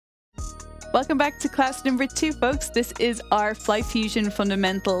Welcome back to class number 2, folks. This is our Fly Fusion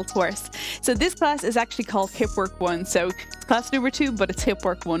Fundamental course. So this class is actually called Hipwork 1. So it's class number 2, but it's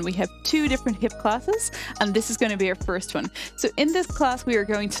Hipwork 1. We have 2 different hip classes, and this is going to be our first one. So in this class, we are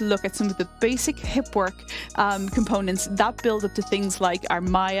going to look at some of the basic hipwork components that build up to things like our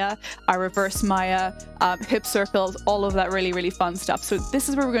Maya, our reverse Maya, hip circles, all of that really, really fun stuff. So this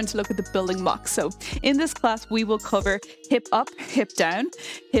is where we're going to look at the building blocks. So in this class, we will cover hip up, hip down,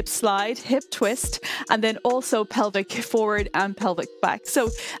 hip slide, hip twist, and then also pelvic forward and pelvic back. So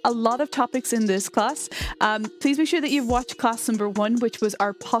a lot of topics in this class. Please make sure that you've watched class number 1, which was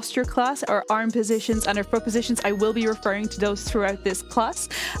our posture class, our arm positions and our foot positions. I will be referring to those throughout this class.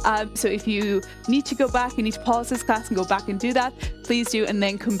 So if you need to go back, you need to pause this class and go back and do that, please do, and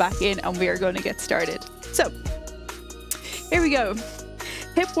then come back in and we are going to get started. So here we go.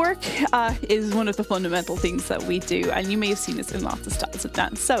 Hip work is one of the fundamental things that we do, and you may have seen this in lots of styles of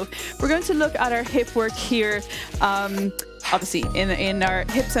dance. So we're going to look at our hip work here, obviously in our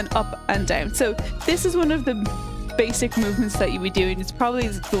hips and up and down. So this is one of the basic movements that you would do, and it's probably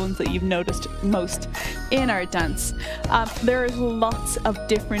the ones that you've noticed most in our dance. There is lots of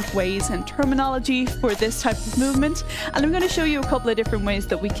different ways and terminology for this type of movement, and I'm going to show you a couple of different ways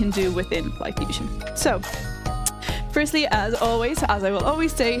that we can do within Fly Fusion. So firstly, as always, as I will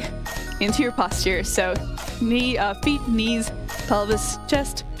always say, into your posture. So feet, knees, pelvis,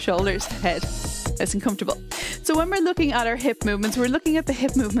 chest, shoulders, head. Nice and comfortable. So when we're looking at our hip movements, we're looking at the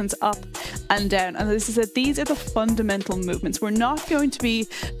hip movements up and down. And this is that these are the fundamental movements. We're not going to be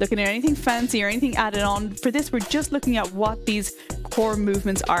looking at anything fancy or anything added on. For this, we're just looking at what these core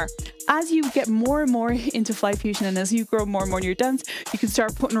movements are. As you get more and more into Fly Fusion and as you grow more and more in your dance, you can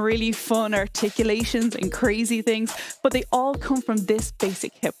start putting really fun articulations and crazy things, but they all come from this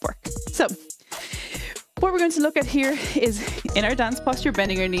basic hip work. So what we're going to look at here is in our dance posture,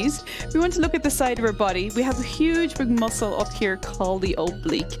 bending our knees. We want to look at the side of our body. We have a huge big muscle up here called the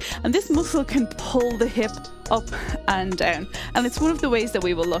oblique, and this muscle can pull the hip up and down, and it's one of the ways that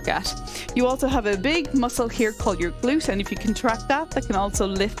we will look at. You also have a big muscle here called your glute, and if you contract that, that can also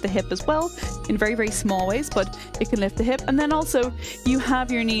lift the hip as well in very, very small ways, but it can lift the hip. And then also you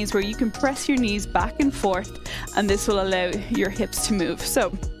have your knees where you can press your knees back and forth, and this will allow your hips to move.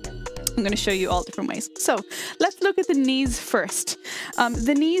 So I'm going to show you all different ways. So let's look at the knees first.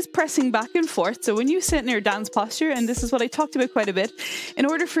 The knees pressing back and forth. So when you sit in your dance posture, and this is what I talked about quite a bit, in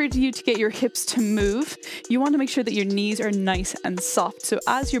order for you to get your hips to move, you want to make sure that your knees are nice and soft. So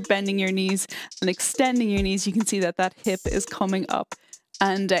as you're bending your knees and extending your knees, you can see that that hip is coming up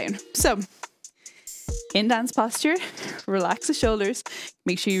and down. So in dance posture, relax the shoulders,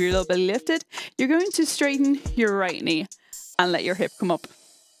 make sure you're a little bit lifted. You're going to straighten your right knee and let your hip come up.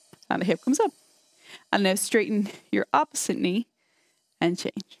 And the hip comes up. And now straighten your opposite knee and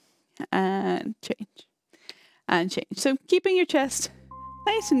change. And change. And change. So keeping your chest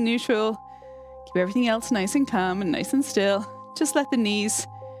nice and neutral. Keep everything else nice and calm and nice and still. Just let the knees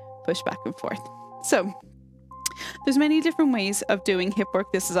push back and forth. So there's many different ways of doing hip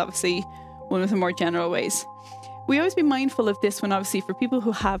work. This is obviously one of the more general ways. We always be mindful of this one, obviously, for people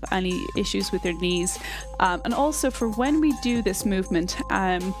who have any issues with their knees. And also for when we do this movement,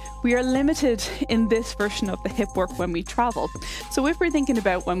 we are limited in this version of the hip work when we travel. So if we're thinking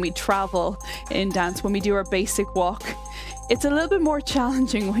about when we travel in dance, when we do our basic walk, it's a little bit more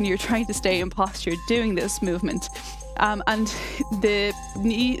challenging when you're trying to stay in posture doing this movement. And the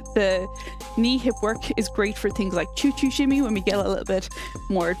knee hip work is great for things like choo-choo shimmy when we get a little bit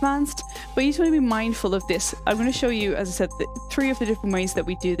more advanced, but you just want to be mindful of this. I'm going to show you, as I said, 3 of the different ways that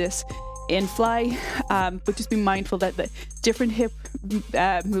we do this in Fly, but just be mindful that the different hip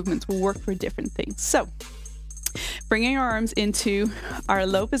movements will work for different things. So bringing our arms into our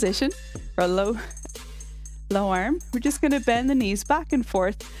low position, or low arm, we're just going to bend the knees back and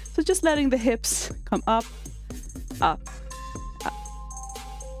forth. So just letting the hips come up, up, up.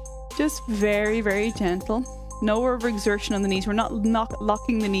 Just very, very gentle. No overexertion on the knees. We're not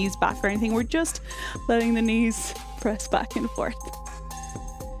locking the knees back or anything. We're just letting the knees press back and forth.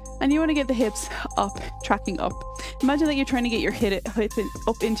 And you want to get the hips up, tracking up. Imagine that you're trying to get your hip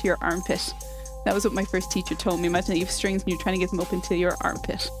up into your armpit. That was what my first teacher told me. Imagine that you have strings and you're trying to get them up into your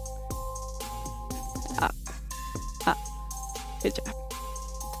armpit. Up, up. Good job.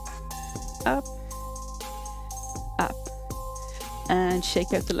 Up, up, and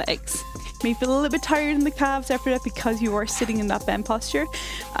shake out the legs. You may feel a little bit tired in the calves after that because you are sitting in that bend posture,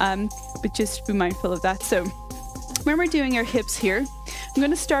 but just be mindful of that. So when we're doing our hips here, I'm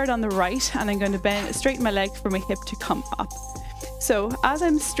going to start on the right and I'm going to straighten my leg for my hip to come up. So as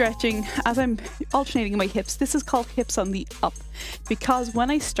I'm stretching, as I'm alternating my hips, this is called hips on the up, because when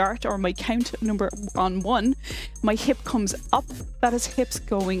I start, or my count number on 1, my hip comes up, that is hips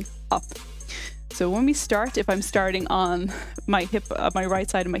going up. So when we start, if I'm starting on my hip, my right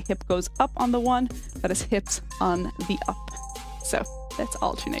side and my hip goes up on the 1, that is hips on the up. So let's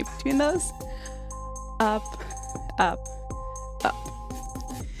alternate between those. Up, up, up,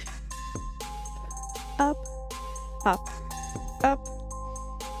 up, up, up.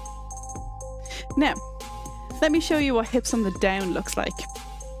 Now, let me show you what hips on the down looks like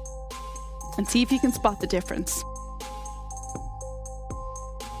and see if you can spot the difference.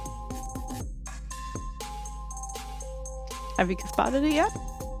 Have you spotted it yet?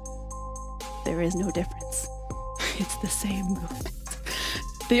 There is no difference. It's the same movement.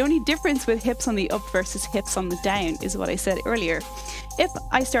 The only difference with hips on the up versus hips on the down is what I said earlier. If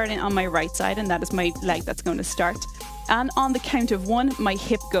I start in on my right side, and that is my leg that's going to start, and on the count of 1, my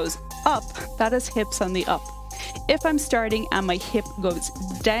hip goes up, that is hips on the up. If I'm starting and my hip goes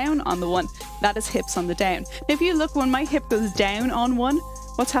down on the 1, that is hips on the down. Now, if you look, when my hip goes down on 1,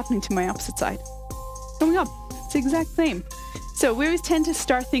 what's happening to my opposite side? Going up. It's the exact same. So we always tend to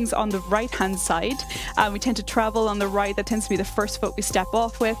start things on the right hand side. We tend to travel on the right. That tends to be the first foot we step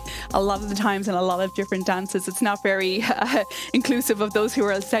off with. A lot of the times in a lot of different dances, it's not very inclusive of those who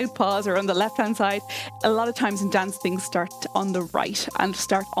are southpaws or on the left hand side. A lot of times in dance, things start on the right and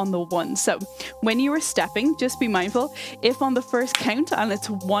start on the 1. So when you are stepping, just be mindful, if on the first count and it's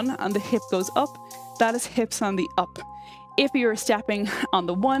 1 and the hip goes up, that is hips on the up. If you're stepping on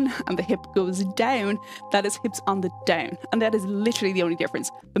the 1 and the hip goes down, that is hips on the down. And that is literally the only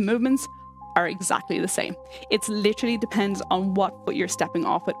difference. The movements are exactly the same. It literally depends on what foot you're stepping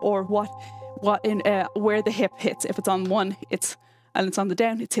off with, or where the hip hits. If it's on 1, it's on the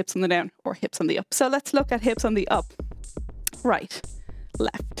down, it's hips on the down, or hips on the up. So let's look at hips on the up. Right,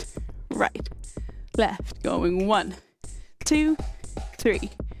 left, going 1, 2, 3,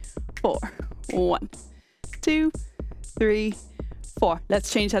 4, 1, 2, 3, 4.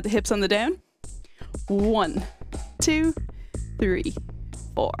 Let's change that to hips on the down. 1, 2, 3,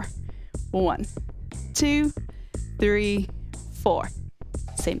 4. 1, 2, 3, 4.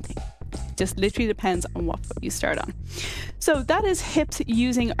 Same thing. Just literally depends on what foot you start on. So that is hips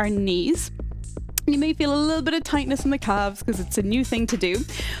using our knees. You may feel a little bit of tightness in the calves because it's a new thing to do.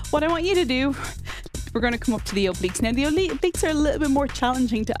 What I want you to do, we're going to come up to the obliques. Now, the obliques are a little bit more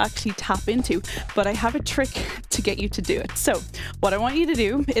challenging to actually tap into, but I have a trick to get you to do it. So what I want you to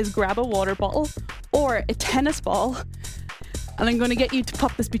do is grab a water bottle or a tennis ball, and I'm going to get you to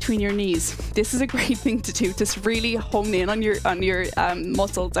pop this between your knees. This is a great thing to do, to really hone in on your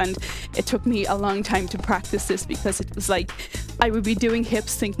muscles. And it took me a long time to practice this, because it was like I would be doing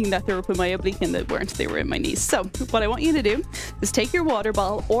hips thinking that they were up in my oblique and they weren't, they were in my knees. So what I want you to do is take your water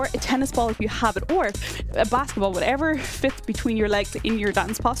ball or a tennis ball if you have it, or a basketball, whatever fits between your legs in your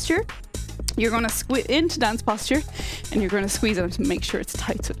dance posture. You're going to squeeze into dance posture, and you're going to squeeze it to make sure it's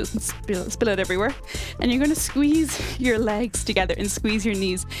tight so it doesn't spill out everywhere. And you're going to squeeze your legs together and squeeze your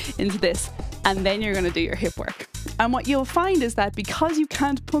knees into this, and then you're going to do your hip work. And what you'll find is that because you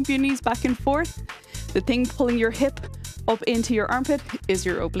can't pump your knees back and forth, the thing pulling your hip up into your armpit is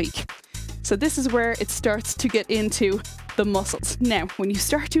your oblique. So this is where it starts to get into the muscles. Now, when you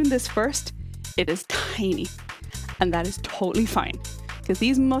start doing this first, it is tiny, and that is totally fine, because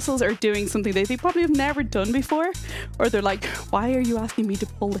these muscles are doing something that they probably have never done before, or they're like, why are you asking me to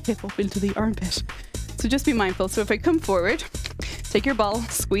pull the hip up into the armpit? So just be mindful. So if I come forward, take your ball,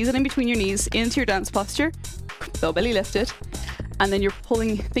 squeeze it in between your knees into your dance posture, so belly lifted, and then you're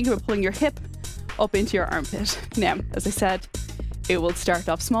pulling, think about pulling your hip up into your armpit. Now, as I said, it will start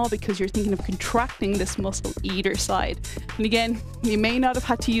off small because you're thinking of contracting this muscle either side. And again, you may not have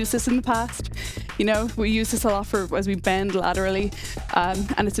had to use this in the past. You know, we use this a lot for as we bend laterally,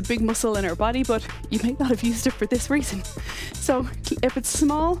 and it's a big muscle in our body, but you may not have used it for this reason. So if it's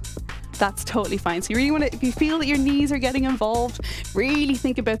small, that's totally fine. So you really want to, if you feel that your knees are getting involved, really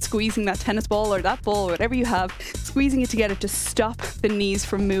think about squeezing that tennis ball or that ball, or whatever you have, squeezing it together to stop the knees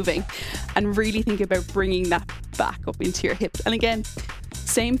from moving, and really think about bringing that back up into your hips. And again,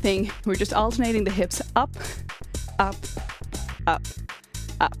 same thing, we're just alternating the hips up, up, up,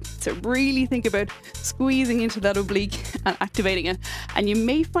 up. So really think about squeezing into that oblique and activating it. And you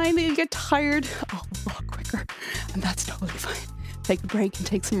may find that you'll get tired a lot quicker, and that's totally fine. Take a break and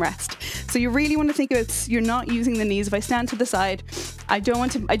take some rest. So you really want to think about, you're not using the knees. If I stand to the side, I don't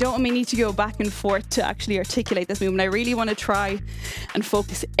want my knee to go back and forth to actually articulate this movement. I really want to try and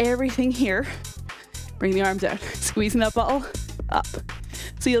focus everything here. Bring the arms out, squeezing that ball up.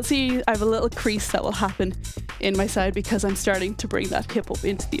 So you'll see I have a little crease that will happen in my side because I'm starting to bring that hip up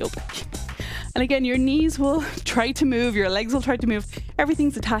into the oblique. And again, your knees will try to move, your legs will try to move,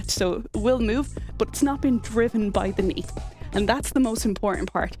 everything's attached, so it will move, but it's not been driven by the knee. And that's the most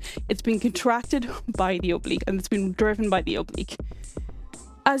important part. It's been contracted by the oblique and it's been driven by the oblique.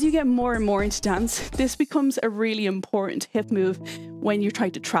 As you get more and more into dance, this becomes a really important hip move when you're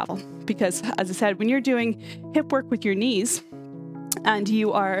trying to travel. Because as I said, when you're doing hip work with your knees and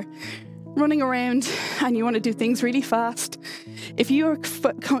you are running around and you want to do things really fast, if you are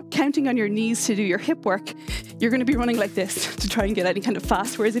counting on your knees to do your hip work, you're going to be running like this to try and get any kind of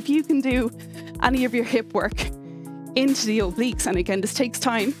fast. Whereas if you can do any of your hip work into the obliques, and again, this takes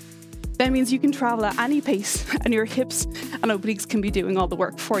time, that means you can travel at any pace and your hips and obliques can be doing all the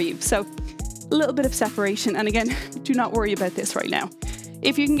work for you. So a little bit of separation. And again, do not worry about this right now.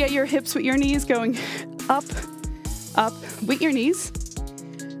 If you can get your hips with your knees going up, up with your knees,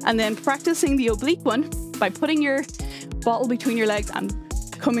 and then practicing the oblique one by putting your bottle between your legs and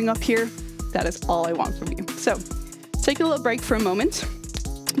coming up here, that is all I want from you. So take a little break for a moment.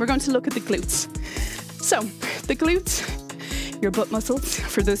 We're going to look at the glutes. So the glutes, your butt muscles,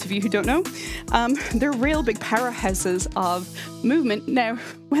 for those of you who don't know, they're real big powerhouses of movement. Now,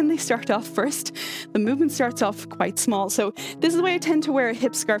 when they start off first, the movement starts off quite small. So this is why I tend to wear a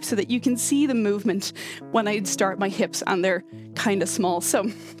hip scarf so that you can see the movement when I start my hips and they're kind of small. So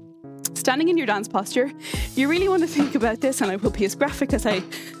standing in your dance posture, you really want to think about this, and I will be as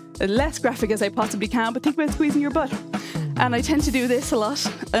less graphic as I possibly can, but think about squeezing your butt. And I tend to do this a lot,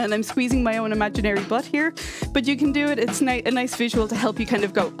 and I'm squeezing my own imaginary butt here, but you can do it. It's a nice visual to help you kind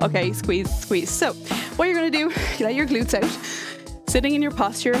of go, okay, squeeze, squeeze. So what you're going to do, you let your glutes out, sitting in your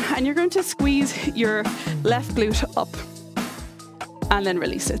posture, and you're going to squeeze your left glute up and then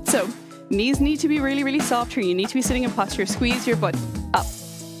release it. So knees need to be really, really soft here. You need to be sitting in posture. Squeeze your butt up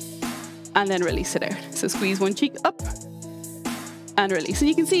and then release it out. So squeeze one cheek up and release. And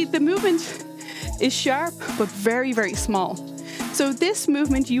you can see the movement is sharp, but very, very small. So this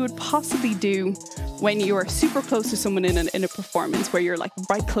movement you would possibly do when you are super close to someone in a performance, where you're like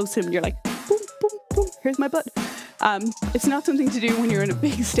right close to them, you're like, boom, boom, boom, here's my butt. It's not something to do when you're in a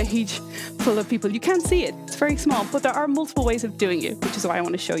big stage full of people. You can't see it, it's very small, but there are multiple ways of doing it, which is why I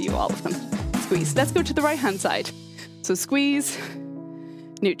want to show you all of them. Squeeze. Let's go to the right hand side. So squeeze,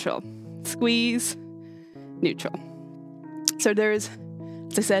 neutral, squeeze, neutral. So there's,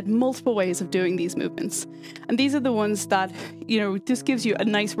 as I said, multiple ways of doing these movements. And these are the ones that, this gives you a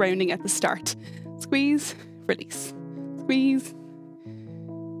nice rounding at the start. Squeeze, release, squeeze,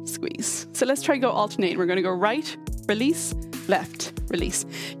 squeeze. So let's try go alternate. We're going to go right, release, left, release.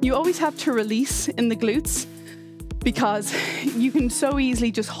 You always have to release in the glutes because you can so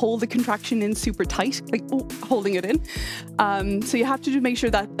easily just hold the contraction in super tight, like holding it in. So you have to make sure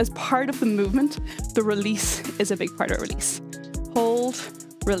that as part of the movement, the release is a big part of release. Hold,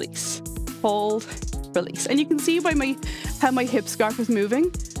 release, hold, release. And you can see by how my hip scarf is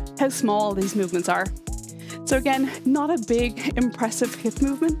moving, how small these movements are. So again, not a big, impressive hip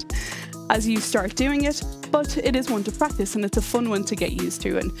movement as you start doing it, but it is one to practice and it's a fun one to get used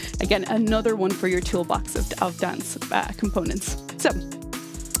to. And again, another one for your toolbox of dance components. So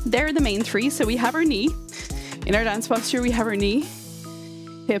there are the main three. So we have our knee. In our dance posture, we have our knee.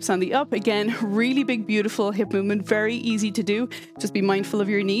 Hips on the up. Again, really big, beautiful hip movement, very easy to do. Just be mindful of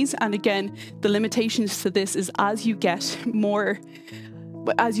your knees. And again, the limitations to this is as you get more,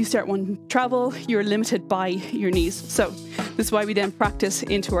 as you start wanting to travel, you're limited by your knees. So this is why we then practice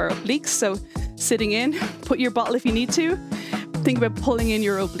into our obliques. So sitting in, put your bottle if you need to. Think about pulling in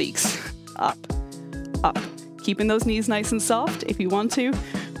your obliques. Up, up. Keeping those knees nice and soft. If you want to,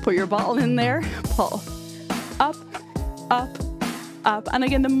 put your bottle in there, pull. Up, up, up. And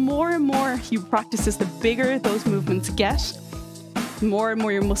again, the more and more you practice this, the bigger those movements get. The more and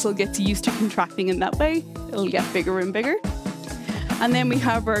more your muscle gets used to contracting in that way, it'll get bigger and bigger. And then we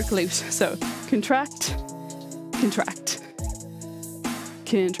have our glute. So contract, contract,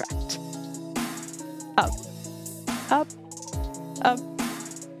 contract. Up, up, up,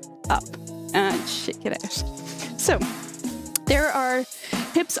 up, and shake it out. So there are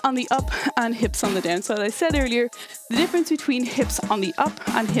hips on the up and hips on the down. So as I said earlier, the difference between hips on the up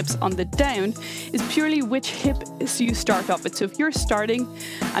and hips on the down is purely which hip you start off with. So if you're starting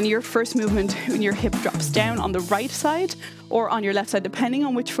and your first movement, when your hip drops down on the right side or on your left side, depending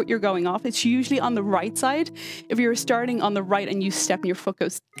on which foot you're going off, it's usually on the right side. If you're starting on the right and you step and your foot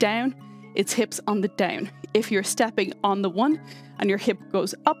goes down, it's hips on the down. If you're stepping on the one and your hip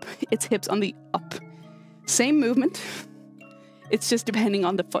goes up, it's hips on the up. Same movement. It's just depending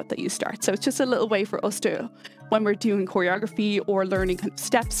on the foot that you start. So it's just a little way for us to, when we're doing choreography or learning kind of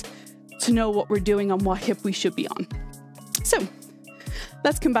steps, to know what we're doing and what hip we should be on. So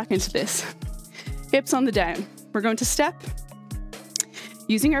let's come back into this. Hips on the down. We're going to step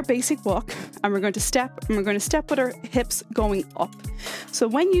using our basic walk, and we're going to step, and we're going to step with our hips going up. So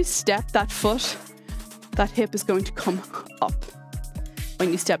when you step that foot, that hip is going to come up.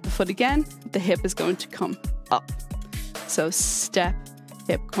 When you step the foot again, the hip is going to come up. So step,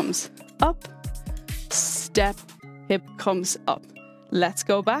 hip comes up, step, hip comes up. Let's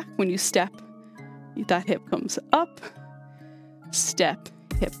go back. When you step, that hip comes up, step,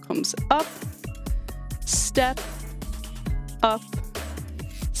 hip comes up, step, up,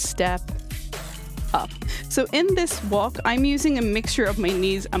 step, up. So in this walk, I'm using a mixture of my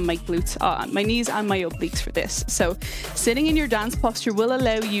knees and my glutes, my knees and my obliques for this. So sitting in your dance posture will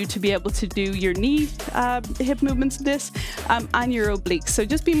allow you to be able to do your knee hip movements in this and your obliques. So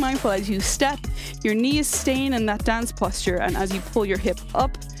just be mindful as you step, your knee is staying in that dance posture, and as you pull your hip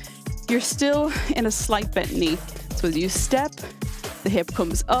up, you're still in a slight bent knee. So as you step, the hip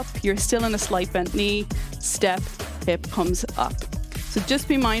comes up, you're still in a slight bent knee, step, hip comes up. So just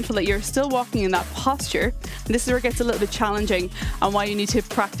be mindful that you're still walking in that posture. And this is where it gets a little bit challenging and why you need to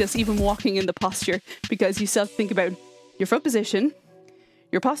practice even walking in the posture, because you still have to think about your foot position,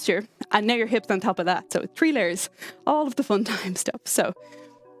 your posture, and now your hips on top of that. So 3 layers, all of the fun time stuff. So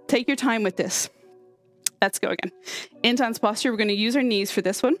take your time with this. Let's go again. In dance posture, we're going to use our knees for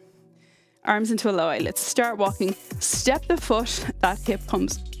this one. Arms into a low eye. Let's start walking. Step the foot, that hip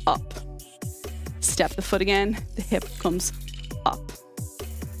comes up. Step the foot again, the hip comes up.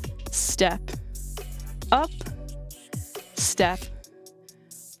 Step, up, step,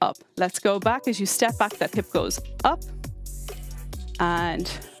 up. Let's go back. As you step back, that hip goes up and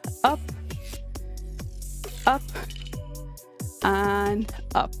up, up and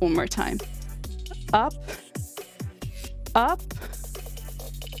up. One more time. Up, up,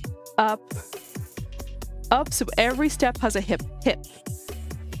 up, up. So every step has a hip, hip,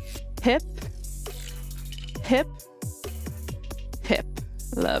 hip, hip, hip.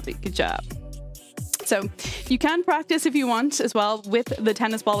 Lovely, good job. So you can practice if you want as well with the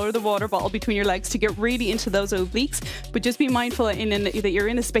tennis ball or the water ball between your legs to get really into those obliques, but just be mindful that you're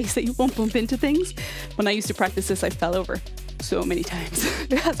in a space that you won't bump into things. When I used to practice this, I fell over so many times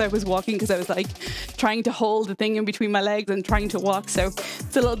as I was walking, because I was like trying to hold the thing in between my legs and trying to walk. So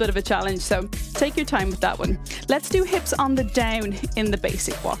it's a little bit of a challenge. So take your time with that one. Let's do hips on the down in the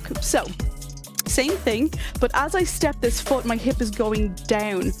basic walk. So same thing, but as I step this foot, my hip is going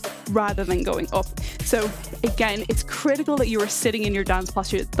down rather than going up. So again, it's critical that you are sitting in your dance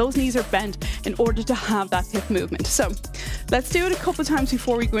posture. Those knees are bent in order to have that hip movement. So let's do it a couple of times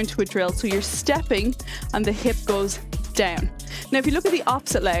before we go into a drill. So you're stepping and the hip goes down. Now, if you look at the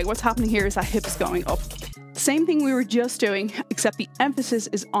opposite leg, what's happening here is that hip is going up. Same thing we were just doing, except the emphasis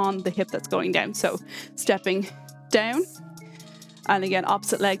is on the hip that's going down. So stepping down, and again,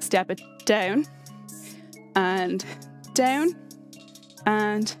 opposite leg, step it down, and down,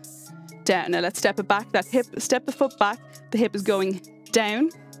 and down. Now let's step it back, that hip, step the foot back, the hip is going down,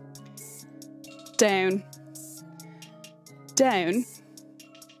 down, down,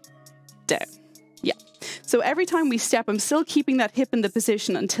 down. Yeah. So every time we step, I'm still keeping that hip in the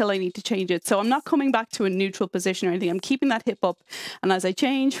position until I need to change it. So I'm not coming back to a neutral position or anything. I'm keeping that hip up. And as I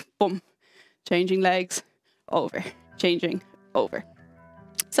change, boom, changing legs, over, changing, over.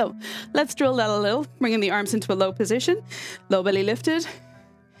 So let's drill that a little, bringing the arms into a low position, low belly lifted,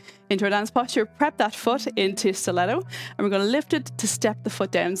 into our dance posture, prep that foot into stiletto, and we're going to lift it to step the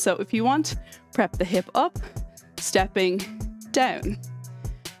foot down. So if you want, prep the hip up, stepping down,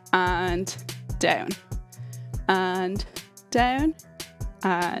 and down, and down,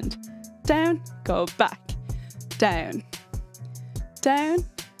 and down, go back, down, down,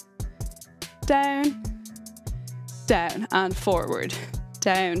 down, down, and forward.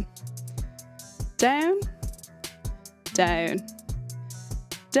 Down, down, down,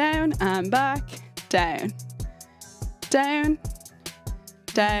 down, and back, down, down,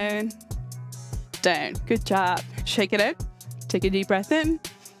 down, down. Good job. Shake it out. Take a deep breath in.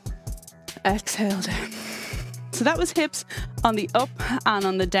 Exhale down. So that was hips on the up and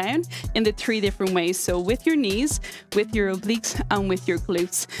on the down in the 3 different ways. So with your knees, with your obliques, and with your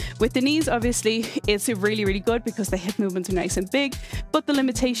glutes. With the knees, obviously, it's really, really good because the hip movements are nice and big, but the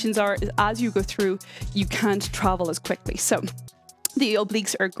limitations are as you go through, you can't travel as quickly. So the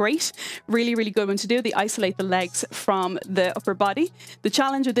obliques are great, really, really good one to do. They isolate the legs from the upper body. The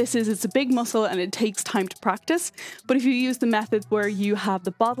challenge of this is it's a big muscle and it takes time to practice. But if you use the method where you have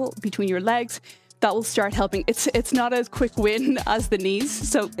the bottle between your legs, that will start helping. It's not as quick win as the knees,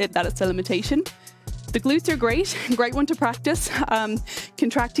 so that is a limitation. The glutes are great one to practice,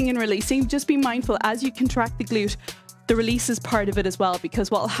 contracting and releasing. Just be mindful as you contract the glute, the release is part of it as well,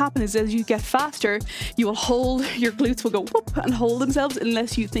 because what will happen is as you get faster, you will hold, your glutes will go whoop and hold themselves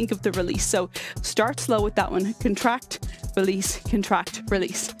unless you think of the release. So start slow with that one. Contract, release,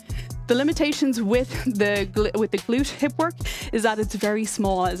 release. The limitations with the glute hip work is that it's very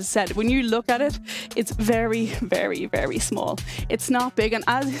small. As I said, when you look at it, it's very, very, very small. It's not big, and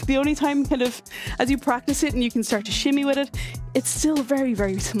as the only time kind of as you practice it and you can start to shimmy with it, it's still very,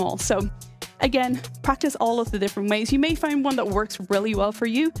 very small. So again, practice all of the different ways. You may find one that works really well for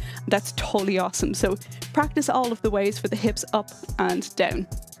you. That's totally awesome. So practice all of the ways for the hips up and down.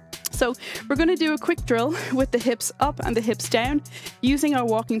 So we're going to do a quick drill with the hips up and the hips down using our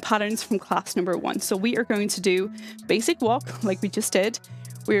walking patterns from class number 1. So we are going to do basic walk like we just did.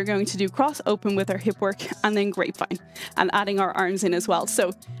 We are going to do cross open with our hip work and then grapevine and adding our arms in as well.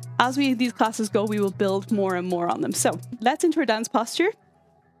 So as these classes go, we will build more and more on them. So let's into our dance posture.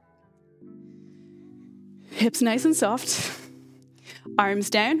 Hips nice and soft. Arms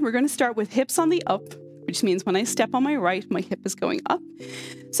down. We're going to start with hips on the up, which means when I step on my right, my hip is going up.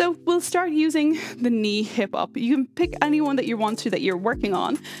 So we'll start using the knee hip up. You can pick any one that you want to, that you're working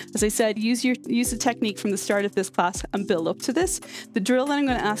on. As I said, use the technique from the start of this class and build up to this. The drill that I'm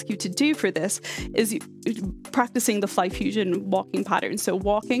going to ask you to do for this is practicing the fly fusion walking pattern. So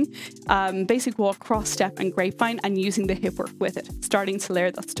walking, basic walk, cross step and grapevine, and using the hip work with it, starting to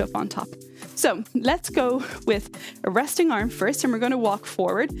layer that stuff on top. So let's go with a resting arm first, and we're going to walk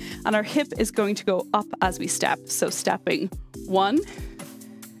forward and our hip is going to go up as we step. So stepping 1,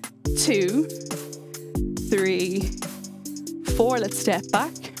 2, 3, 4. Let's step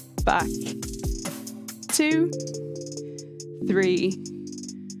back, 2, 3,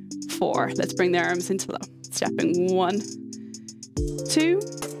 4. Let's bring the arms into low. Stepping 1, 2,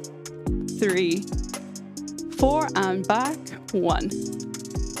 3, 4, and back. 1,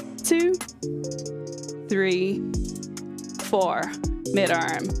 2, 3, 4. Mid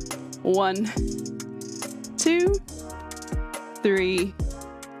arm. 1, 2, 3,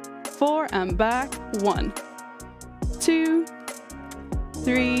 4, and back. 1, 2,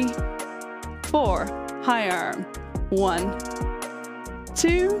 3, 4. High arm. 1,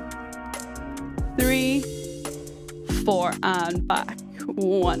 2, 3, 4, and back.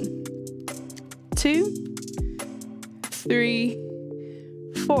 1, 2, 3,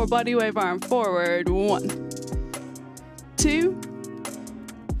 4. Body wave arm forward. 1, 2,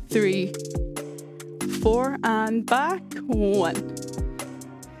 3, 4, and back. 1,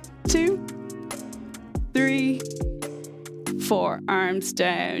 2, 3, 4. Arms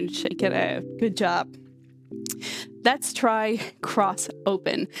down. Shake it out. Good job. Let's try cross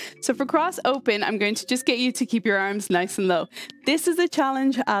open. So for cross open, I'm going to just get you to keep your arms nice and low. This is a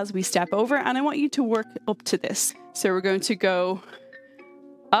challenge as we step over, and I want you to work up to this. So we're going to go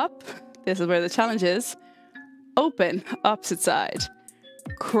up. This is where the challenge is. Open, opposite side.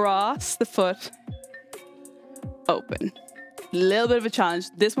 Cross the foot. Open. A little bit of a challenge.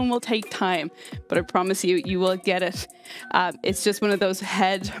 This one will take time, but I promise you, you will get it. It's just one of those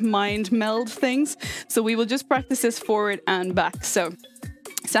head-mind meld things. So we will just practice this forward and back. So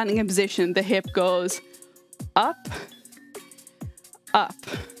standing in position, the hip goes up, up,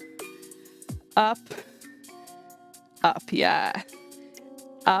 up, up, yeah.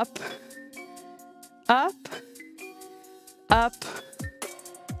 Up, up, up,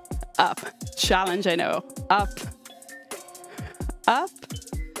 up. Challenge, I know. Up, up,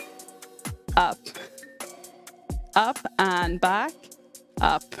 up, up, and back.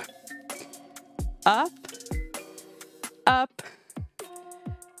 Up, up, up,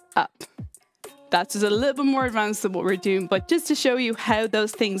 up. That's just a little bit more advanced than what we're doing, but just to show you how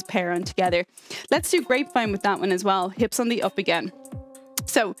those things pair on together. Let's do grapevine with that one as well. Hips on the up again.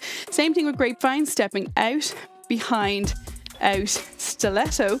 So same thing with grapevine, stepping out, behind, out,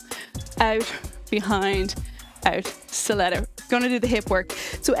 stiletto, out, behind, out, stiletto. Going to do the hip work.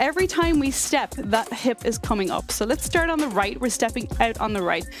 So every time we step, that hip is coming up. So let's start on the right. We're stepping out on the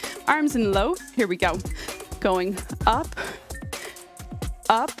right. Arms in low. Here we go. Going up,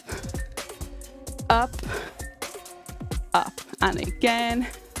 up, up, up. And again,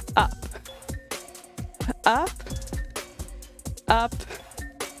 up, up, up,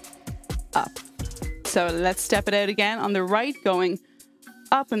 up. So let's step it out again on the right, going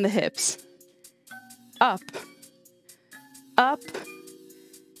up in the hips. Up, up,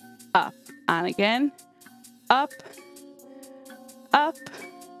 up. And again, up, up,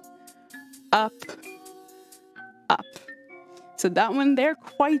 up, up. So that one, they're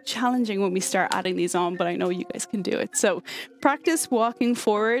quite challenging when we start adding these on, but I know you guys can do it. So practice walking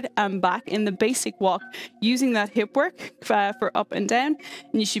forward and back in the basic walk using that hip work for up and down.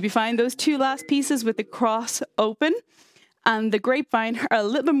 And you should be fine. Those two last pieces with the cross open and the grapevine are a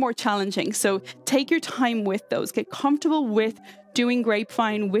little bit more challenging. So take your time with those. Get comfortable with doing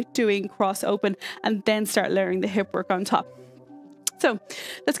grapevine, with doing cross open, and then start layering the hip work on top. So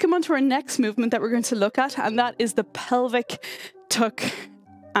let's come on to our next movement that we're going to look at, and that is the pelvic tuck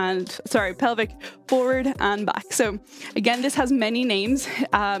and, pelvic forward and back. So again, this has many names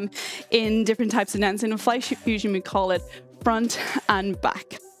in different types of dance. In Fly Fusion, we call it front and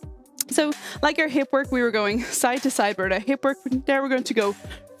back. So like our hip work, we were going side to side, but our hip work, there we're going to go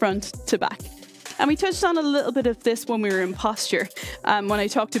front to back. And we touched on a little bit of this when we were in posture, when I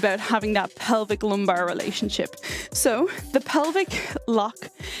talked about having that pelvic lumbar relationship. So the pelvic lock,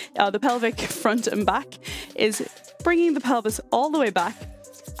 the pelvic front and back is bringing the pelvis all the way back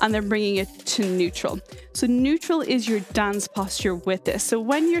and then bringing it to neutral. So neutral is your dance posture with this. So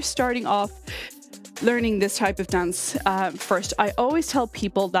when you're starting off learning this type of dance first, I always tell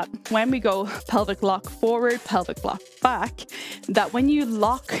people that when we go pelvic lock forward, pelvic lock back, that when you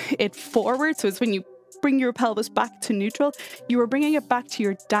lock it forward, so it's when you bring your pelvis back to neutral, you are bringing it back to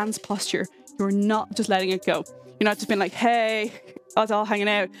your dance posture. You're not just letting it go. You're not just being like, hey, it's all hanging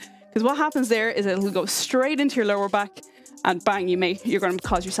out. Because what happens there is it'll go straight into your lower back and bang, you're going to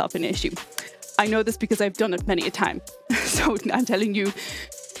cause yourself an issue. I know this because I've done it many a time. So I'm telling you,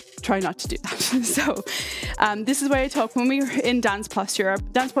 try not to do that. So this is why I talk when we're in dance posture. Our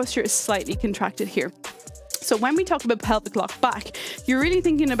dance posture is slightly contracted here. So when we talk about pelvic lock back, you're really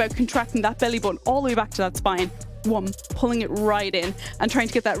thinking about contracting that belly button all the way back to that spine, pulling it right in and trying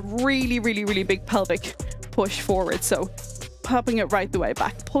to get that really, really, really big pelvic push forward. So popping it right the way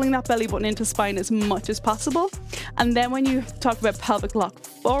back, pulling that belly button into spine as much as possible. And then when you talk about pelvic lock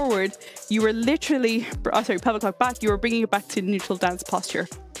forward, you were literally, pelvic lock back, you were bringing it back to neutral dance posture.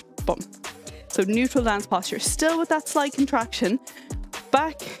 Boom. So neutral dance posture, still with that slight contraction,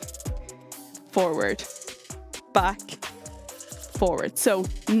 back, forward, back, forward. So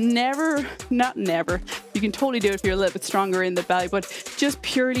not never, you can totally do it if you're a little bit stronger in the belly, but just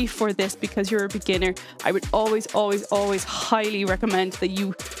purely for this, because you're a beginner, I would always, always, always highly recommend that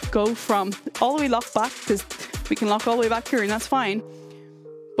you go from all the way locked back, because we can lock all the way back here and that's fine.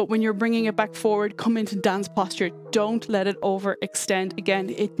 But when you're bringing it back forward, come into dance posture. Don't let it overextend. Again,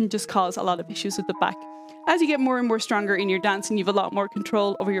 it can just cause a lot of issues with the back. As you get more and more stronger in your dance and you have a lot more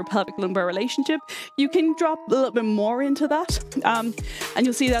control over your pelvic lumbar relationship, you can drop a little bit more into that. And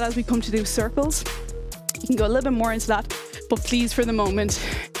you'll see that as we come to those circles, you can go a little bit more into that. But please, for the moment,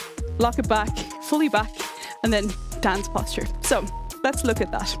 lock it back, fully back, and then dance posture. So let's look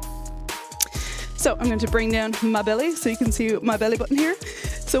at that. So I'm going to bring down my belly so you can see my belly button here.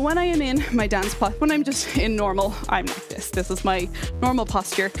 So when I am in my dance posture, when I'm just in normal, I'm like this. This is my normal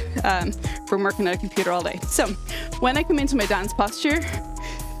posture from working at a computer all day. So when I come into my dance posture,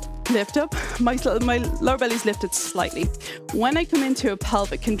 lift up, my lower belly's lifted slightly. When I come into a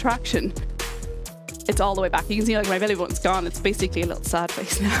pelvic contraction, it's all the way back. You can see like my belly button's gone. It's basically a little sad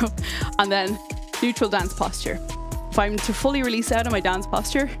face now. And then neutral dance posture. If I'm to fully release out of my dance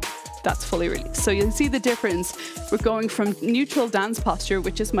posture, that's fully released. So you'll see the difference. We're going from neutral dance posture,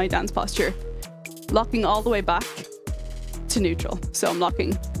 which is my dance posture, locking all the way back to neutral. So I'm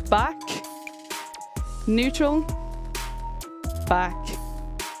locking back, neutral, back,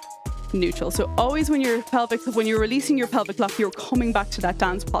 neutral. So always when you're releasing your pelvic lock, you're coming back to that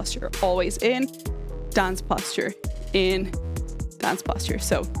dance posture. Always in, dance posture, in, dance posture.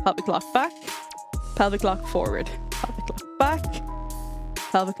 So pelvic lock back, pelvic lock forward, pelvic lock back,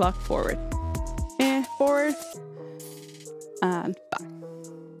 pelvic lock forward, and forward, and back.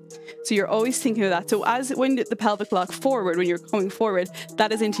 So you're always thinking of that. So when the pelvic lock forward, when you're coming forward,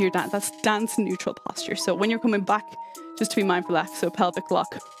 that is into your dance. That's dance neutral posture. So when you're coming back, just to be mindful of that. So pelvic lock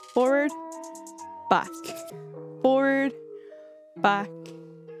forward, back, forward, back,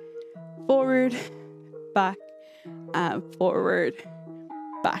 forward, back, and forward,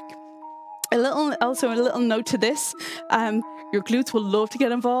 back. Also a little note to this, your glutes will love to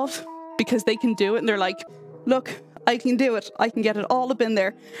get involved because they can do it and they're like, look, I can do it. I can get it all up in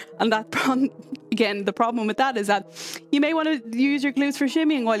there. And that again, the problem with that is that you may want to use your glutes for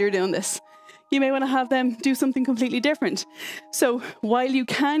shimmying while you're doing this. You may want to have them do something completely different. So while you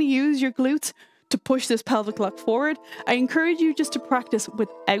can use your glutes, to push this pelvic lock forward, I encourage you just to practice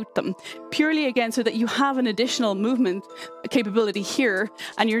without them. Purely again, so that you have an additional movement capability here,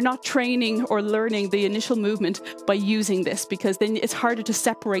 and you're not training or learning the initial movement by using this, because then it's harder to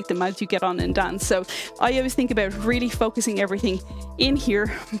separate them as you get on and dance. So I always think about really focusing everything in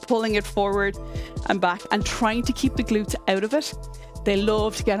here, pulling it forward and back, and trying to keep the glutes out of it. They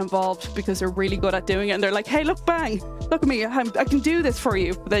love to get involved because they're really good at doing it, and they're like, hey, look, bang, look at me, I can do this for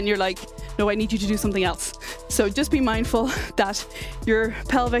you. But then you're like, no, I need you to do something else. So just be mindful that your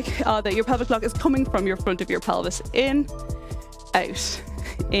pelvic lock is coming from your front of your pelvis. In, out,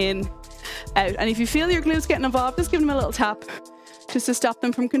 in, out. And if you feel your glutes getting involved, just give them a little tap just to stop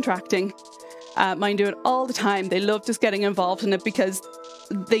them from contracting. Mine do it all the time. They love just getting involved in it because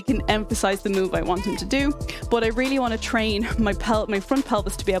they can emphasize the move I want them to do. But I really want to train my front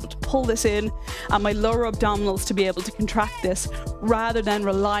pelvis to be able to pull this in, and my lower abdominals to be able to contract this, rather than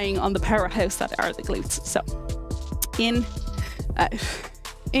relying on the powerhouse that are the glutes. So in, out,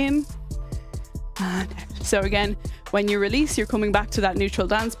 in, and out. So again, when you release, you're coming back to that neutral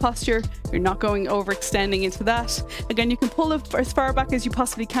dance posture. You're not going overextending into that. Again, you can pull it as far back as you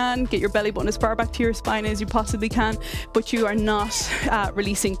possibly can, get your belly button as far back to your spine as you possibly can, but you are not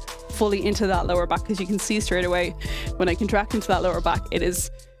releasing fully into that lower back, because you can see straight away when I contract into that lower back, it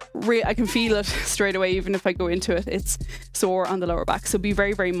is I can feel it straight away. Even if I go into it, it's sore on the lower back. So be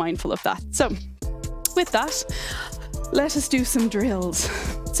very, very mindful of that. So with that, let us do some drills.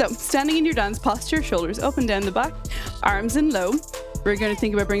 So standing in your dance posture, shoulders up and down the back, arms in low. We're going to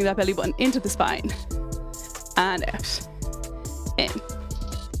think about bringing that belly button into the spine and out, in,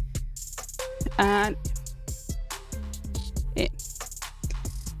 and in,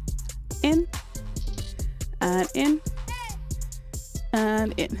 in, and in,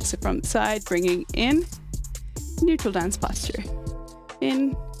 and in. So from the side, bringing in, neutral dance posture,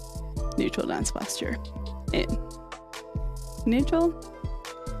 in, neutral dance posture, in, neutral,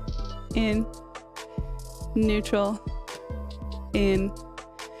 in, neutral, in,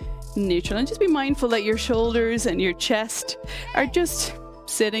 neutral. And just be mindful that your shoulders and your chest are just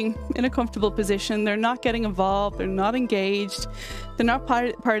sitting in a comfortable position. They're not getting involved, they're not engaged, they're not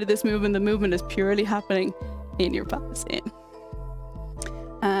part of this movement. The movement is purely happening in your pelvis. In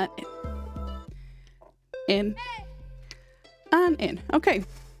and in, and in. Okay,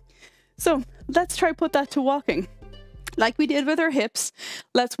 so let's try put that to walking. Like we did with our hips,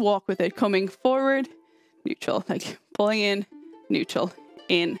 let's walk with it, coming forward, neutral, like pulling in, neutral,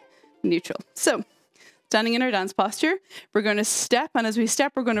 in, neutral. So standing in our dance posture, we're going to step, and as we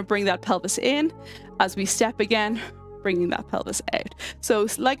step, we're going to bring that pelvis in. As we step again, bringing that pelvis out. So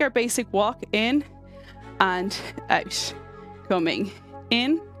it's like our basic walk, in and out, coming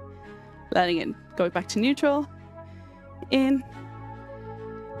in, letting it go back to neutral, in,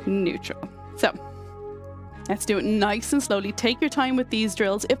 neutral. So let's do it nice and slowly. Take your time with these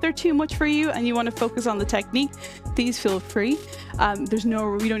drills. If they're too much for you and you want to focus on the technique, please feel free. We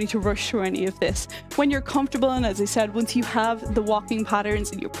don't need to rush through any of this. When you're comfortable, and as I said, once you have the walking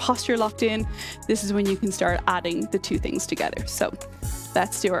patterns and your posture locked in, this is when you can start adding the two things together. So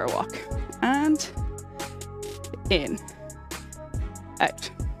let's do our walk. And in, out,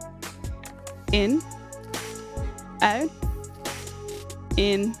 in, out,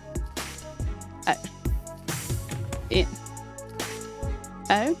 in, out, in,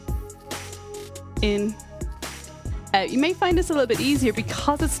 out, in, out. You may find this a little bit easier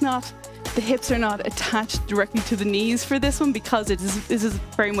because the hips are not attached directly to the knees for this one, because this is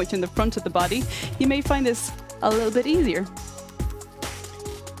very much in the front of the body. You may find this a little bit easier.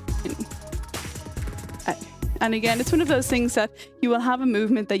 In, out. And again, it's one of those things that you will have a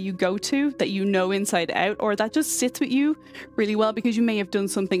movement that you go to, that you know inside out, or that just sits with you really well because you may have done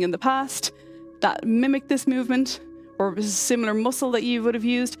something in the past that mimicked this movement, or a similar muscle that you would have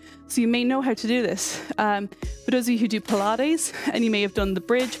used, so you may know how to do this. For those of you who do Pilates, and you may have done the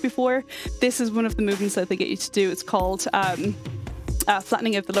bridge before, this is one of the movements that they get you to do. It's called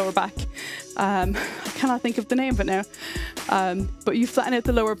flattening out the lower back. I cannot think of the name of it now, but you flatten out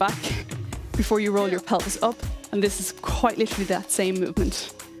the lower back before you roll your pelvis up, and this is quite literally that same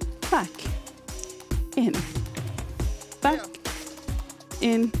movement. Back, in, back,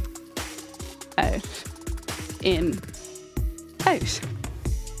 in, out, in, out.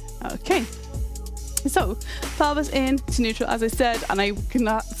 Okay, so pelvis in to neutral, as I said, and I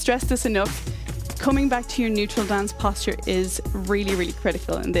cannot stress this enough. Coming back to your neutral dance posture is really, really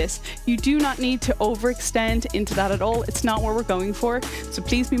critical in this. You do not need to overextend into that at all. It's not what we're going for. So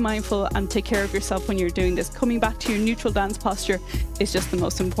please be mindful and take care of yourself when you're doing this. Coming back to your neutral dance posture is just the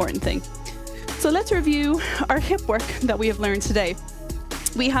most important thing. So let's review our hip work that we have learned today.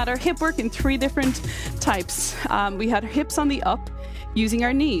 we had our hip work in 3 different types. We had our hips on the up using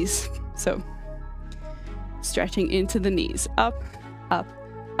our knees. So stretching into the knees, up, up,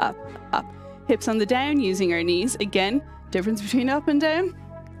 up, up. Hips on the down using our knees. Again, difference between up and down.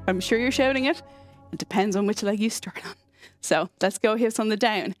 I'm sure you're shouting it. It depends on which leg you start on. So let's go hips on the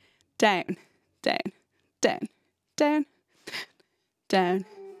down, down, down, down, down, down,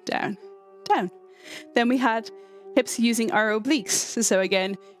 down, down. Then we had hips using our obliques. So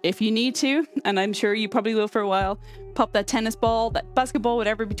again, if you need to, and I'm sure you probably will for a while, pop that tennis ball, that basketball,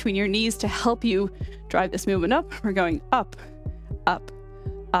 whatever between your knees to help you drive this movement up. We're going up, up,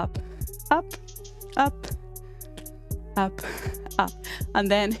 up, up, up, up, up.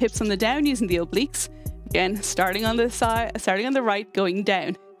 And then hips on the down using the obliques. Again, starting on the side, starting on the right, going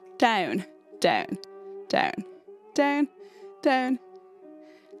down, down, down, down, down, down,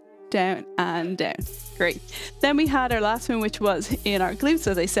 down, and down. Great. Then we had our last one, which was in our glutes,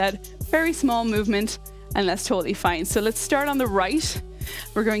 as I said, very small movement, and that's totally fine. So let's start on the right.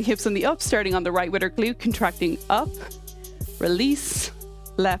 We're going hips on the up, starting on the right with our glute, contracting up, release,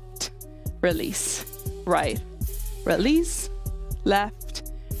 left, release, right, release,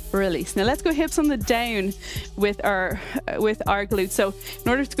 left, release. Now let's go hips on the down with our glutes. So in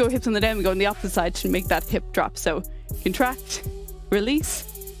order to go hips on the down, we go on the opposite side to make that hip drop. So contract, release,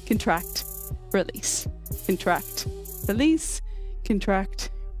 contract, release, contract, release, contract,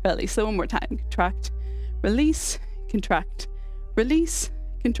 release. So one more time, contract, release, contract, release,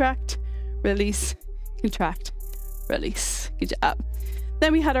 contract, release, contract, release. Good job.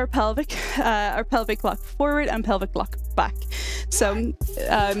 Then we had our pelvic lock forward and pelvic lock back. So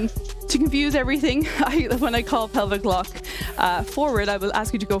to confuse everything, when I call pelvic lock forward, I will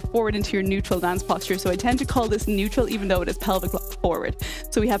ask you to go forward into your neutral dance posture. So I tend to call this neutral, even though it is pelvic lock forward.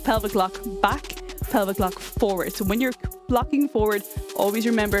 So we have pelvic lock back, pelvic lock forward. So when you're locking forward, always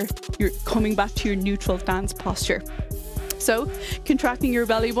remember you're coming back to your neutral dance posture. So contracting your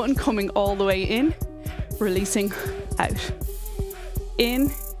belly button, coming all the way in, releasing out.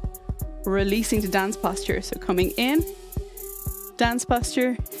 In, releasing to dance posture. So coming in, dance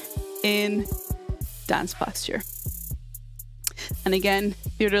posture, in, dance posture. And again,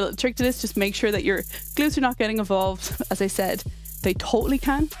 the other little trick to this, just make sure that your glutes are not getting involved. As I said, they totally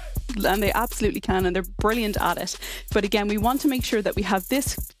can, and they absolutely can, and they're brilliant at it. But again, we want to make sure that we have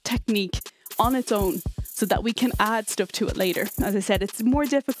this technique on its own so that we can add stuff to it later. As I said, it's more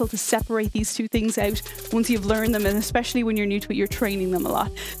difficult to separate these 2 things out once you've learned them, and especially when you're new to it, you're training them a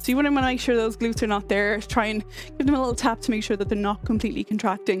lot. So you want to make sure those glutes are not there. Try and give them a little tap to make sure that they're not completely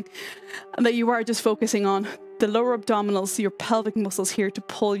contracting, and that you are just focusing on the lower abdominals, your pelvic muscles here to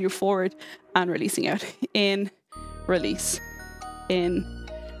pull you forward and releasing out. In, release,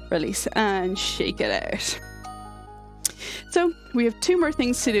 and shake it out. So we have 2 more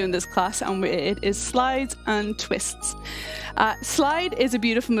things to do in this class, and it is slides and twists. Slide is a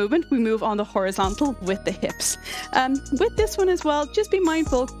beautiful movement. We move on the horizontal with the hips. With this one as well, just be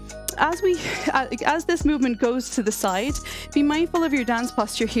mindful as this movement goes to the side, be mindful of your dance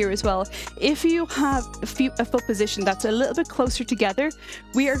posture here as well. If you have a foot position that's a little bit closer together,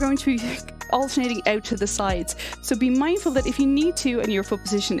 we are going to be alternating out to the sides. So be mindful that if you need to and your foot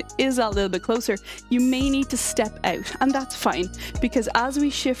position is a little bit closer, you may need to step out, and that's fine, because as we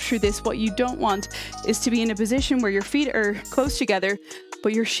shift through this, what you don't want is to be in a position where your feet are close together,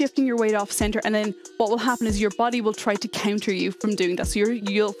 but you're shifting your weight off center, and then what will happen is your body will try to counter you from doing that. So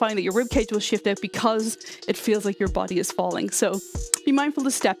you'll find that your rib cage will shift out because it feels like your body is falling. So be mindful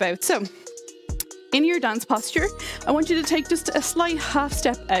to step out. So in your dance posture, I want you to take just a slight half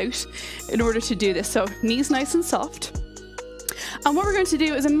step out in order to do this. So knees nice and soft. And what we're going to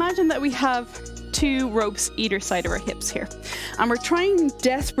do is imagine that we have 2 ropes either side of our hips here, and we're trying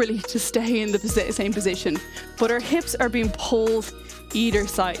desperately to stay in the same position, but our hips are being pulled either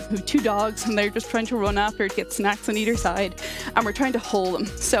side. We have 2 dogs, and they're just trying to run after it, get snacks on either side, and we're trying to hold them.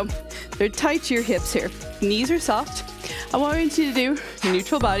 So they're tight to your hips here. Knees are soft. And what I want you to do,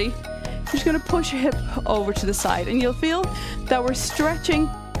 neutral body, you're just going to push your hip over to the side, and you'll feel that we're stretching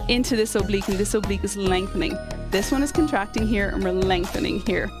into this oblique, and this oblique is lengthening. This one is contracting here, and we're lengthening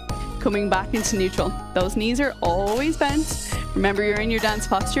here. Coming back into neutral. Those knees are always bent. Remember, you're in your dance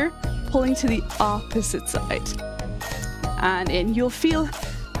posture, pulling to the opposite side. And in, you'll feel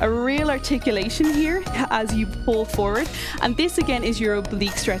a real articulation here as you pull forward, and this again is your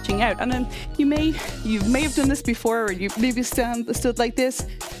oblique stretching out. And then you may have done this before, or you maybe stood like this,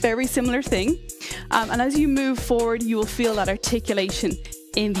 very similar thing. And as you move forward, you will feel that articulation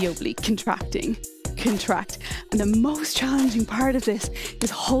in the oblique, contracting, contract. And the most challenging part of this is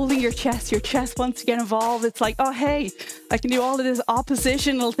holding your chest. Your chest wants to get involved. It's like, oh, hey, I can do all of this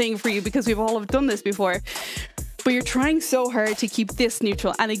oppositional thing for you because we've all have done this before. But you're trying so hard to keep this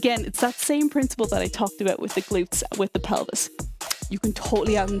neutral. And again, it's that same principle that I talked about with the glutes, with the pelvis. You can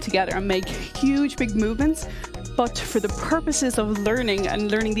totally add them together and make huge, big movements. But for the purposes of learning and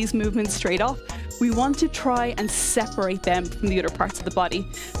learning these movements straight off, we want to try and separate them from the other parts of the body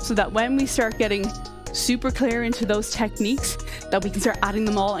so that when we start getting super clear into those techniques, that we can start adding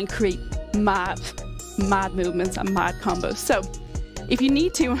them all and create mad movements and mad combos. So if you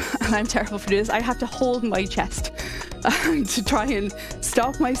need to, and I'm terrible for this, I have to hold my chest to try and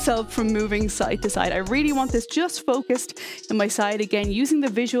stop myself from moving side to side. I really want this just focused in my side, again, using the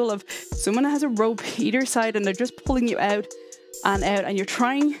visual of someone has a rope either side and they're just pulling you out, and you're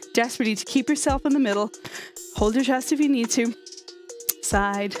trying desperately to keep yourself in the middle. Hold your chest if you need to.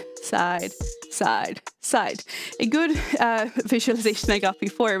 Side, side, side, side. A good visualization I got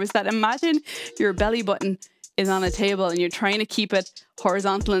before was that imagine your belly button is on a table and you're trying to keep it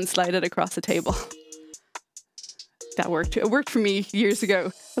horizontal and slide it across the table. That worked. It worked for me years ago.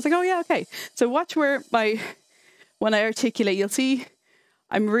 I was like, oh yeah, okay. So watch where when I articulate, you'll see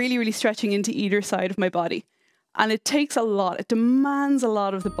I'm really, really stretching into either side of my body. And it takes a lot. It demands a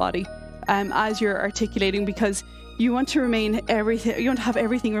lot of the body as you're articulating, because you want to remain everything. You want to have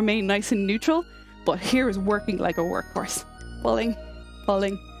everything remain nice and neutral. But here is working like a workhorse. Pulling,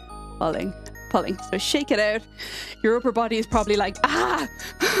 pulling, pulling, pulling. So shake it out. Your upper body is probably like,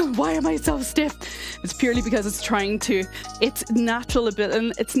 why am I so stiff? It's purely because it's trying to, its natural ability,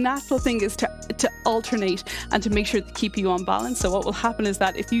 and its natural thing is to alternate and to make sure to keep you on balance. So what will happen is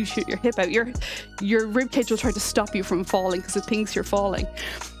that if you shoot your hip out, your rib cage will try to stop you from falling because it thinks you're falling.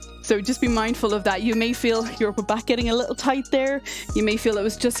 So just be mindful of that. You may feel your upper back getting a little tight there. You may feel it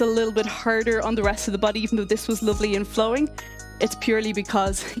was just a little bit harder on the rest of the body, even though this was lovely and flowing. It's purely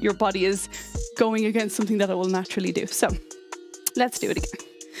because your body is going against something that it will naturally do. So let's do it again.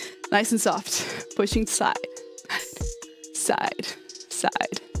 Nice and soft, pushing side, side,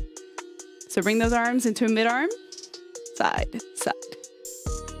 side. So bring those arms into a mid-arm, side, side.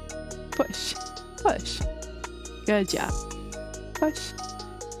 Push, push. Good job. Push.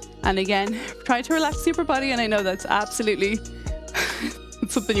 And again, try to relax your upper body. And I know that's absolutely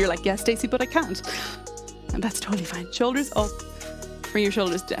something you're like, yeah, Stacey, but I can't. And that's totally fine. Shoulders up. Bring your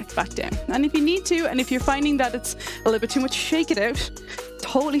shoulders back down. And if you need to, and if you're finding that it's a little bit too much, shake it out.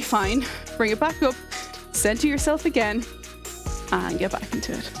 Totally fine. Bring it back up. Center yourself again. And get back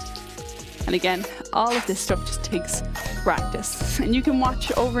into it. And again, all of this stuff just takes practice. And you can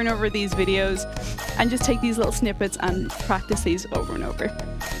watch over and over these videos and just take these little snippets and practice these over and over.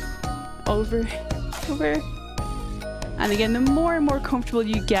 Over, over. And again, the more and more comfortable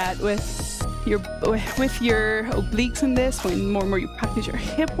you get with your obliques in this, when more and more you practice your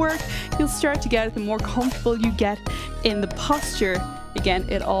hip work, you'll start to get it. The more comfortable you get in the posture, again,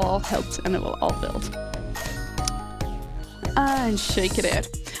 it all helps and it will all build. And shake it out.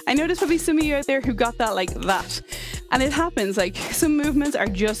 I know there's probably some of you out there who got that like that. And it happens, like some movements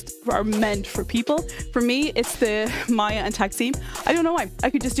are meant for people. For me, it's the Maya and Taksim. I don't know why. I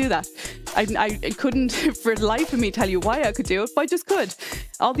could just do that. I couldn't for the life of me tell you why I could do it, but I just could.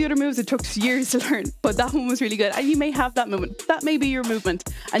 All the other moves, it took years to learn, but that one was really good. And you may have that movement. That may be your movement.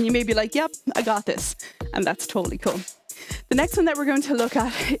 And you may be like, yep, I got this. And that's totally cool. The next one that we're going to look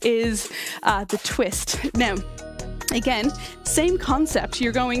at is the twist. Now, again, same concept.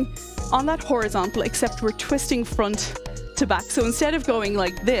 You're going on that horizontal, except we're twisting front to back. So instead of going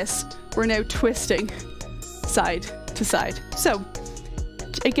like this, we're now twisting side to side. So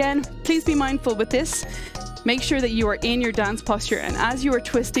again, please be mindful with this. Make sure that you are in your dance posture, and as you are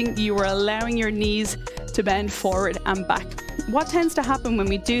twisting, you are allowing your knees to bend forward and back. What tends to happen when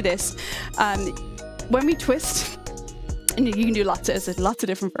we do this, when we twist, and you can do lots of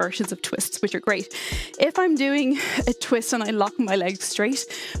different versions of twists, which are great. If I'm doing a twist and I lock my legs straight,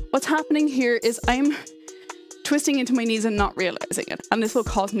 what's happening here is I'm twisting into my knees and not realizing it. And this will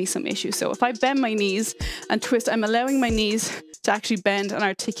cause me some issues. So if I bend my knees and twist, I'm allowing my knees to actually bend and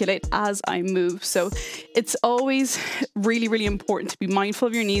articulate as I move. So it's always really, really important to be mindful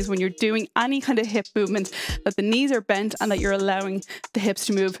of your knees when you're doing any kind of hip movement, that the knees are bent and that you're allowing the hips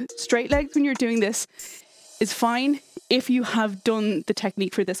to move. Straight legs when you're doing this is fine if you have done the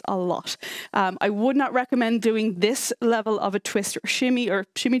technique for this a lot. I would not recommend doing this level of a twist or shimmy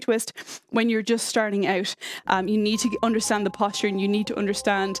twist when you're just starting out. You need to understand the posture and you need to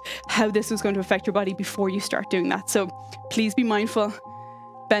understand how this is going to affect your body before you start doing that. So please be mindful,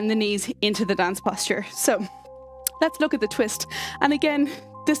 bend the knees into the dance posture. So let's look at the twist. And again,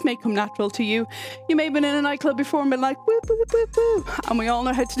 this may come natural to you. You may have been in a nightclub before and been like, whoop, whoop, whoop, whoop. And we all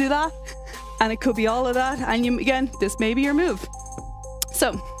know how to do that. And it could be all of that. And you, again, this may be your move.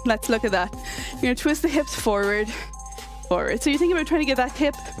 So let's look at that. You're going to twist the hips forward, forward. So you're thinking about trying to get that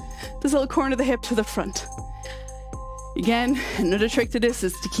hip, this little corner of the hip to the front. Again, another trick to this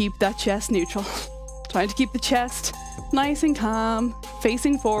is to keep that chest neutral. Trying to keep the chest nice and calm,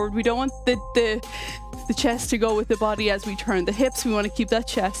 facing forward. We don't want the chest to go with the body as we turn the hips. We want to keep that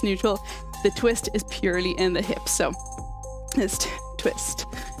chest neutral. The twist is purely in the hips. So just twist,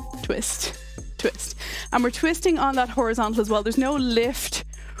 twist, twist. And we're twisting on that horizontal as well. There's no lift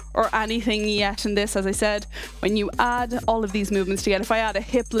or anything yet in this. As I said, when you add all of these movements together, if I add a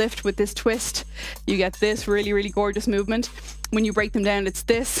hip lift with this twist, you get this really, really gorgeous movement. When you break them down, it's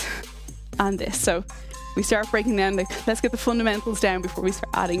this and this. So we start breaking down, let's get the fundamentals down before we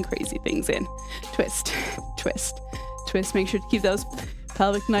start adding crazy things in. Twist, twist, twist. Make sure to keep those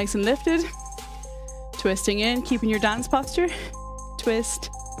pelvic nice and lifted. Twisting in, keeping your dance posture. Twist,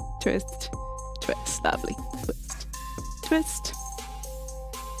 twist, twist. Lovely. Twist, twist,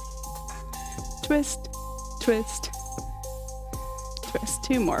 twist, twist, twist.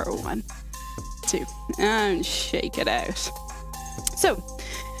 Two more. 1, 2, and shake it out. So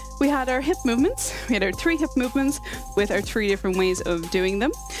we had our hip movements. We had our 3 hip movements with our 3 different ways of doing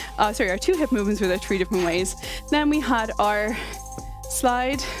them. Our 2 hip movements with our 3 different ways. Then we had our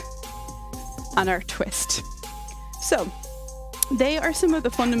slide and our twist. So they are some of the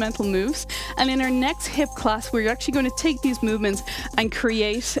fundamental moves. And in our next hip class, we're actually going to take these movements and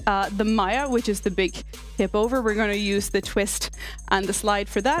create the Maya, which is the big hip over. We're going to use the twist and the slide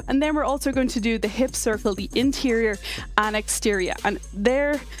for that. And then we're also going to do the hip circle, the interior and exterior. And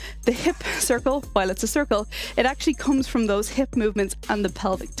there, the hip circle, while it's a circle, it actually comes from those hip movements and the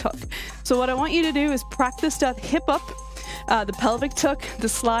pelvic tuck. So what I want you to do is practice that hip up, the pelvic tuck, the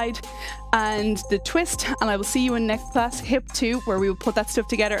slide, and the twist. And I will see you in next class, hip 2, where we will put that stuff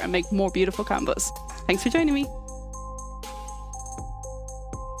together and make more beautiful combos. Thanks for joining me.